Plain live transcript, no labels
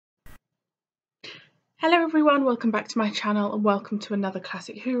Hello everyone, welcome back to my channel and welcome to another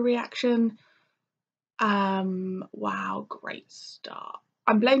classic Who reaction. Wow, great start.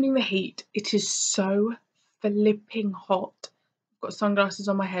 I'm blaming the heat. It is so flipping hot. I've got sunglasses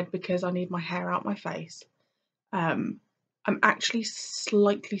on my head because I need my hair out my face. I'm actually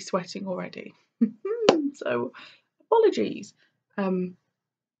slightly sweating already. So apologies.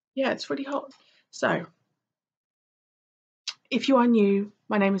 Yeah, it's really hot. So if you are new,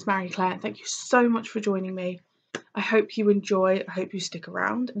 my name is Marie-Clare. Thank you so much for joining me. I hope you enjoy, I hope you stick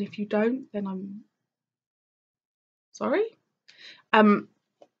around, and if you don't, then I'm sorry.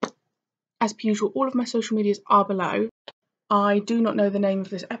 As per usual, all of my social medias are below. I do not know the name of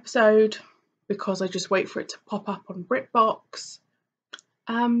this episode because I just wait for it to pop up on BritBox.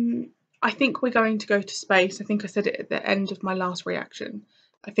 I think we're going to go to space. I think I said it at the end of my last reaction.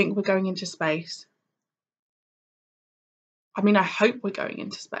 I think we're going into space. I mean, I hope we're going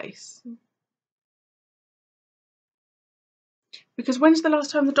into space. Because when's the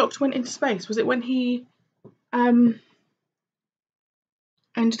last time the Doctor went into space? Was it when he ended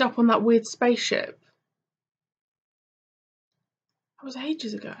up on that weird spaceship? That was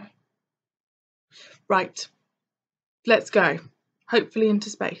ages ago. Right, let's go. Hopefully into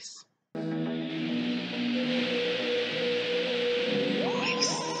space. I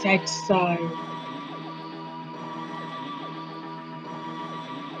said so.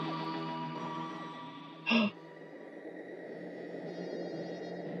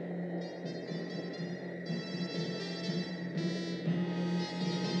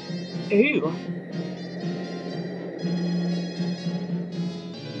 Ooh.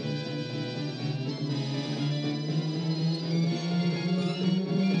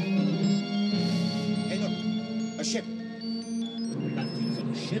 Hey, look, a ship. That thing's on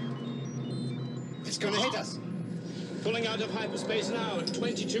a ship. It's going to hit us. Pulling out of hyperspace now at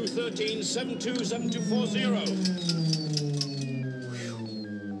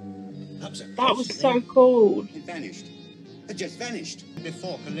 2213727240. That was so cool. It vanished. It just vanished.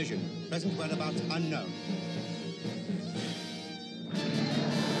 Before collision. Present whereabouts unknown.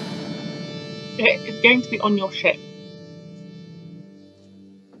 It's going to be on your ship.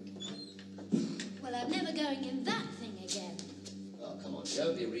 Well, I'm never going in that thing again. Oh, come on,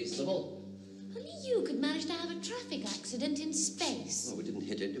 Joe, be reasonable. Only you could manage to have a traffic accident in space. Well, we didn't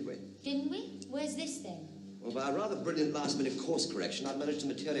hit it, did we? Didn't we? Where's this then? Well, by a rather brilliant last-minute course correction, I've managed to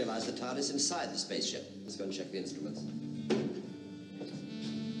materialize the TARDIS inside the spaceship. Let's go and check the instruments.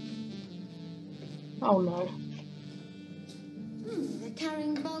 Oh no. They're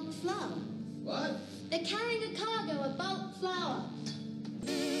carrying bulk flour. What? They're carrying a cargo of bulk flour.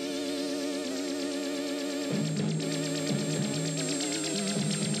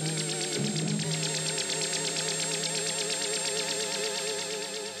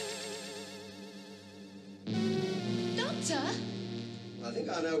 Doctor? I think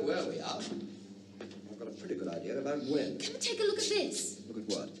I know where we are. I've got a pretty good idea about when. Come and take a look at this. Look at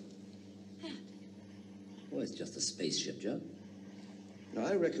what? Well, it's just a spaceship, Joe. Now,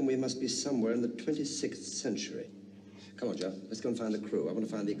 I reckon we must be somewhere in the 26th century. Come on, Joe. Let's go and find the crew. I want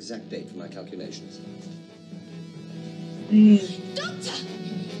to find the exact date for my calculations. Doctor!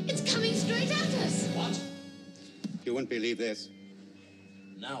 It's coming straight at us! What? You won't believe this.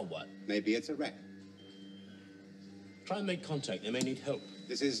 Now what? Maybe it's a wreck. Try and make contact. They may need help.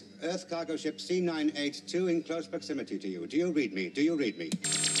 This is Earth cargo ship C982 in close proximity to you. Do you read me? Do you read me?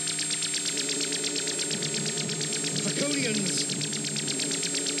 Draconians!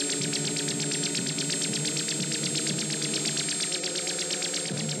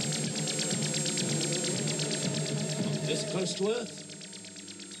 This close to Earth?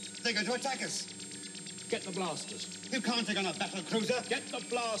 They're going to attack us. Get the blasters. You can't take on a battle cruiser. Get the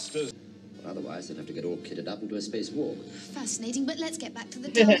blasters. Well, otherwise, they'd have to get all kitted up and do a space walk. Fascinating, but let's get back to the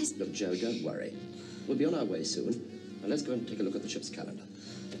TARDIS. Look, Joe, don't worry. We'll be on our way soon. Now, let's go and take a look at the ship's calendar.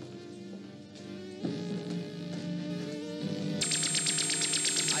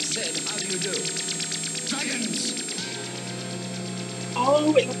 I said, how do you do? Dragons!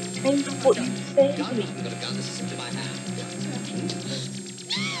 Oh, it changed what you said. Gun? I haven't got a gun. This is simply my hand.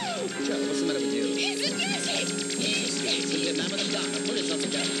 No! Joe, what's the matter with you? He's aggressive! He's Simply a man with a gun. Now pull yourself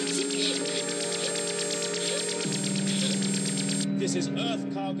together. This is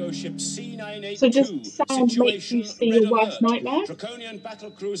Earth cargo ship C982. So does sound make you see your worst nightmare? Draconian battle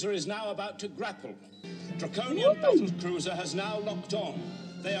cruiser is now about to grapple. Draconian battle cruiser has now locked on.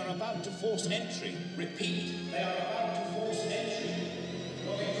 They are about to force entry. Repeat, they are about to force entry.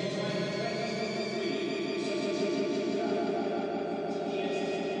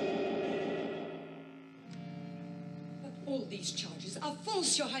 All these charges are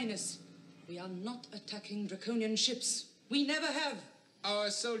false, Your Highness. We are not attacking Draconian ships. We never have. Our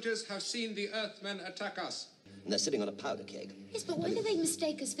soldiers have seen the Earthmen attack us. And they're sitting on a powder keg. Yes, but why do they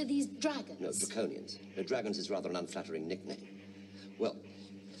mistake us for these dragons? No, Draconians. No, dragons is rather an unflattering nickname. Well,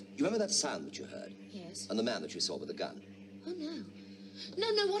 you remember that sound that you heard? Yes. And the man that you saw with the gun? Oh, no.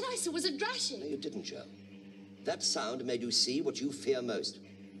 No, what I saw was a No, drashing. you didn't, Joe. That sound made you see what you fear most.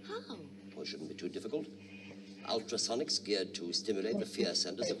 How? Well, it shouldn't be too difficult. Ultrasonics geared to stimulate the fear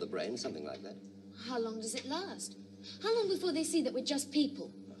centers of the brain, something like that. How long does it last? How long before they see that we're just people?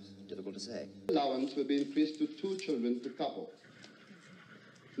 Difficult to say. Allowance will be increased to 2 children per couple.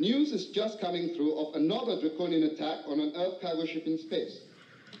 News is just coming through of another draconian attack on an Earth cargo ship in space.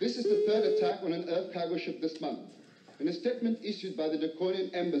 This is the 3rd attack on an Earth cargo ship this month. In a statement issued by the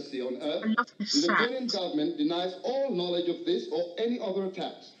Draconian Embassy on Earth, the Draconian government denies all knowledge of this or any other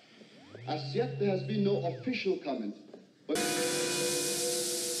attacks. As yet, there has been no official comment, but...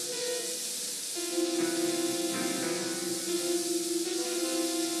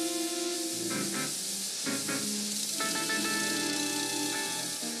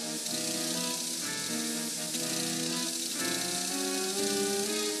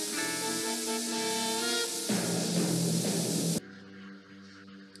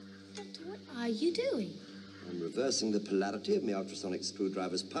 Doctor, what are you doing? I'm reversing the polarity of my ultrasonic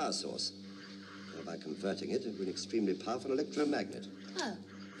screwdriver's power source. By converting it into an extremely powerful electromagnet. Oh,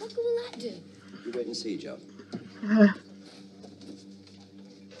 what good will that do? You wait and see, Joe.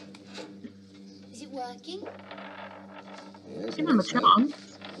 Is it working? Yes, Give him a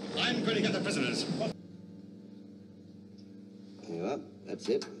chance. I'm going to get the prisoners. Here you are. That's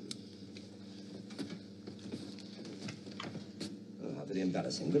it. Oh, how very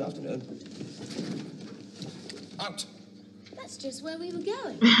embarrassing. Good afternoon. Out. That's just where we were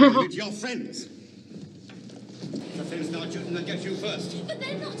going. With your friends. The friends now shooting and get you first. But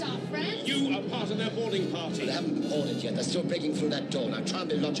they're not our friends. You are part of their boarding party. They haven't boarded yet. They're still breaking through that door. Now, try and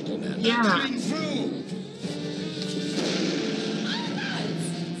be logical, man. Yeah. Coming through.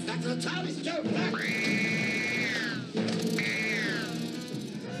 Back to the TARDIS, Joe! Back!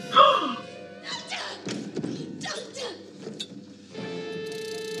 Doctor!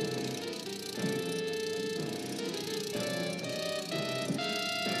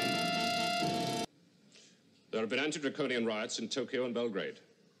 There have been anti-Draconian riots in Tokyo and Belgrade.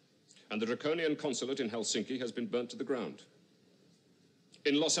 And the Draconian consulate in Helsinki has been burnt to the ground.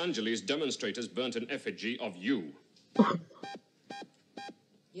 In Los Angeles, demonstrators burnt an effigy of you.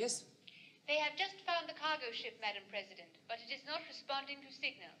 Yes? They have just found the cargo ship, Madam President, but it is not responding to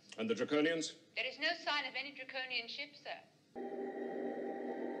signals. And the Draconians? There is no sign of any Draconian ship, sir.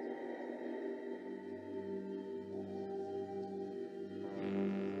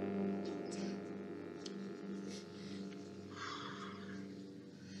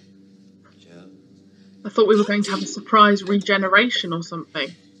 Joe? I thought we were going to have a surprise regeneration or something.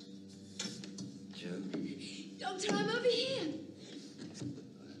 Joe? Doctor, I'm over here.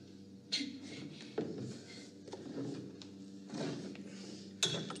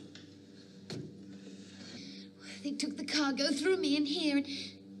 They took the cargo, threw me in here, and...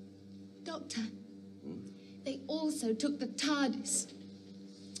 Doctor, they also took the TARDIS.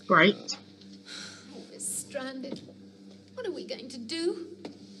 Great. We're stranded. What are we going to do?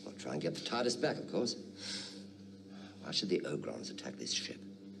 Well, try and get the TARDIS back, of course. Why should the Ogrons attack this ship?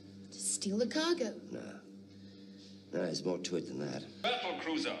 To steal the cargo. No. No, there's more to it than that. Battle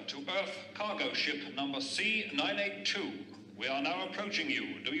cruiser to Earth cargo ship number C982. We are now approaching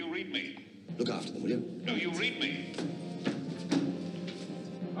you. Do you read me? Look after them, will you? Do you read me?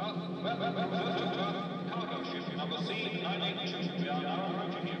 Cargo ship number C982. We are now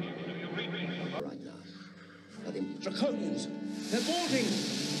approaching you. Do you read me? Right now. I think... Draconians! They're boarding!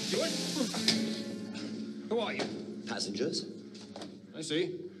 Do it! Who are you? Passengers? I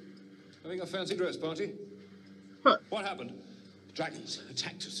see. Having a fancy dress party? Huh. What happened? Dragons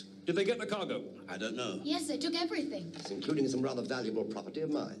attacked us. Did they get the cargo? I don't know. Yes, they took everything. It's including some rather valuable property of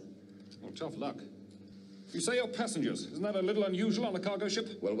mine. Well, tough luck. You say you're passengers. Isn't that a little unusual on a cargo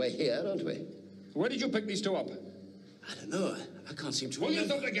ship? Well, we're here, aren't we? Where did you pick these two up? I don't know. I can't seem to Pull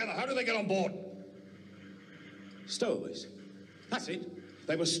remember. yourself together. How did they get on board? Stowaways. That's it.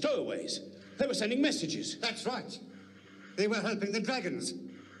 They were stowaways. They were sending messages. That's right. They were helping the dragons.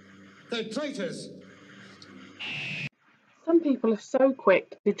 They're traitors. Some people are so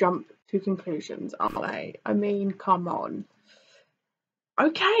quick to jump to conclusions, aren't they? I mean, come on.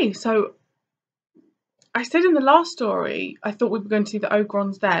 Okay, so I said in the last story, I thought we were going to see the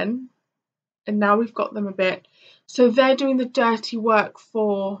Ogrons then, and now we've got them a bit. So they're doing the dirty work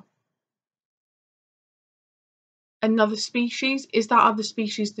for another species. Is that other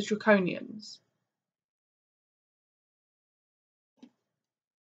species the Draconians?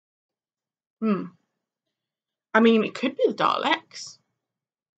 I mean, it could be the Daleks.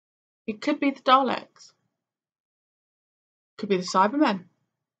 It could be the Daleks. Could be the Cybermen.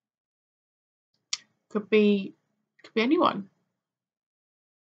 Could be anyone.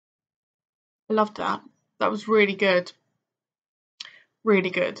 I loved that. That was really good.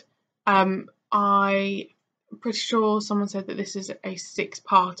 Really good. I'm pretty sure someone said that this is a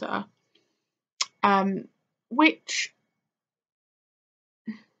 6-parter. Which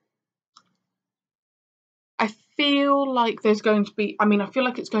I feel like there's going to be, I feel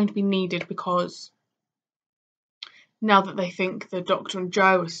like it's going to be needed, because now that they think the Doctor and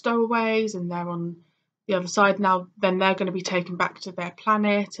Jo are stowaways and they're on the other side now, then they're going to be taken back to their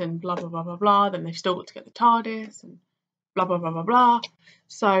planet and blah, blah, blah, blah, blah. Then they've still got to get the TARDIS and blah, blah, blah, blah, blah.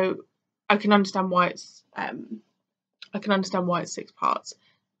 So I can understand why it's 6 parts.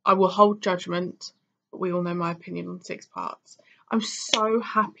 I will hold judgment, but we all know my opinion on 6 parts. I'm so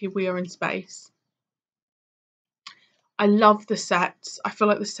happy we are in space. I love the sets. I feel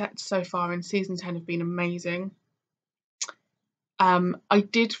like the sets so far in season 10 have been amazing. I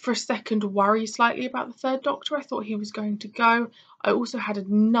did for a second worry slightly about the 3rd Doctor. I thought he was going to go. I also had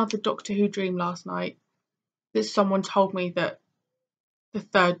another Doctor Who dream last night that someone told me that the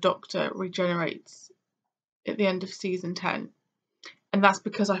 3rd Doctor regenerates at the end of season 10. And that's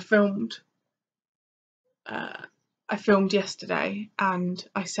because I filmed yesterday, and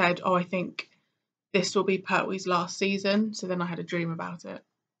I said, oh, I think this will be Pertwee's last season. So then I had a dream about it.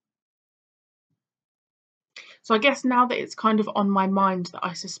 So I guess now that it's kind of on my mind that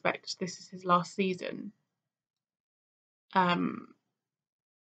I suspect this is his last season, I'm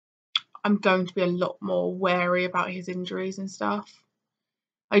going to be a lot more wary about his injuries and stuff.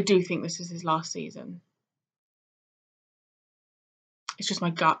 I do think this is his last season. It's just my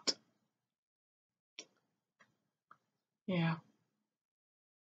gut. Yeah.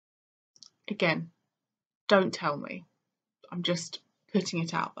 Again, don't tell me. I'm just putting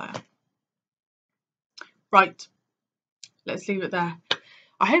it out there. Right. Let's leave it there.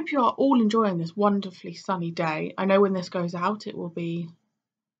 I hope you are all enjoying this wonderfully sunny day. I know when this goes out it will be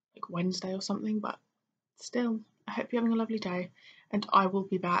like Wednesday or something, but still, I hope you're having a lovely day, and I will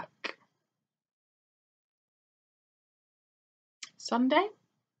be back Sunday.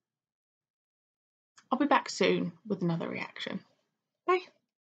 I'll be back soon with another reaction. Bye.